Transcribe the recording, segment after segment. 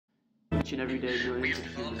Each and every day, millions of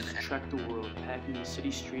humans trek the world, packing the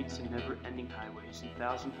city streets and never-ending highways and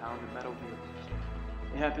thousand-pound metal vehicles.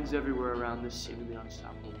 It happens everywhere around this seemingly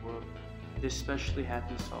unstoppable world. It especially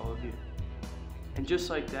happens to all of you. And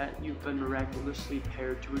just like that, you've been miraculously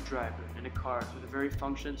paired to a driver in a car through the very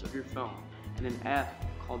functions of your phone and an app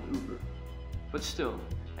called Uber. But still,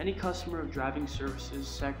 any customer of driving services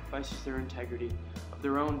sacrifices their integrity of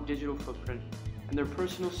their own digital footprint and their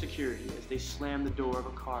personal security as they slam the door of a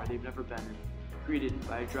car they've never been in, greeted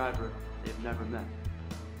by a driver they've never met.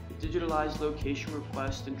 The digitalized location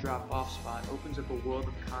request and drop-off spot opens up a world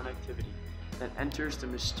of connectivity that enters the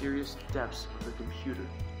mysterious depths of the computer.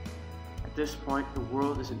 At this point, the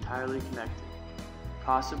world is entirely connected,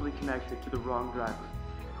 possibly connected to the wrong driver,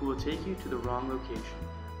 who will take you to the wrong location,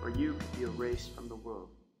 where you could be erased from the world.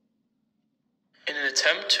 In an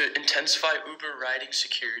attempt to intensify Uber riding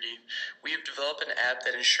security, we have developed an app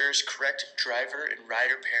that ensures correct driver and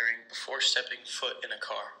rider pairing before stepping foot in a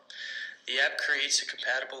car. The app creates a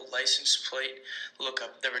compatible license plate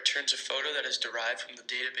lookup that returns a photo that is derived from the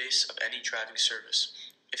database of any driving service.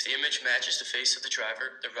 If the image matches the face of the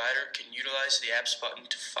driver, the rider can utilize the app's button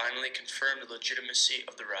to finally confirm the legitimacy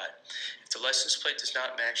of the ride. If the license plate does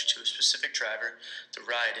not match to a specific driver, the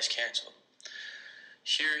ride is canceled.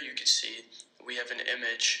 Here you can see we have an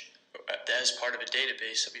image as part of a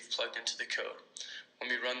database that we've plugged into the code. When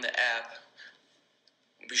we run the app,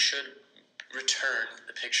 we should return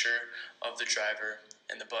the picture of the driver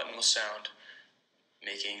and the button will sound,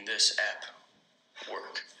 making this app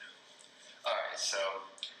work. Alright, so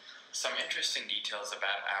some interesting details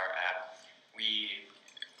about our app. We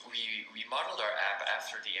modeled our app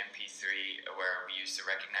after the MP3 where we used the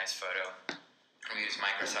recognized photo. We used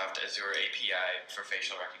Microsoft Azure API for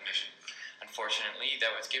facial recognition. Unfortunately, that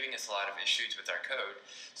was giving us a lot of issues with our code,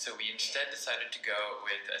 so we instead decided to go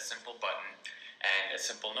with a simple button and a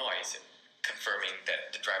simple noise confirming that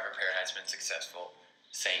the driver pair has been successful,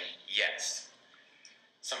 saying yes.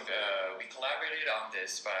 We collaborated on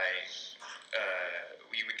this by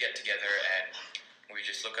we would get together and we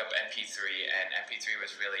just look up MP3, and MP3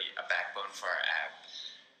 was really a backbone for our app.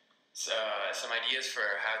 So, some ideas for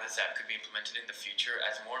how this app could be implemented in the future: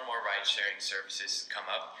 as more and more ride-sharing services come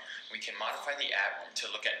up, we can modify the app to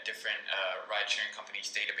look at different ride-sharing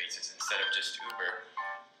companies' databases instead of just Uber.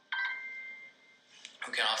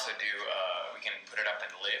 We can also we can put it up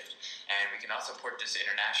in Lyft, and we can also port this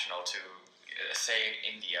international to, say,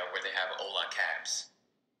 India, where they have Ola cabs.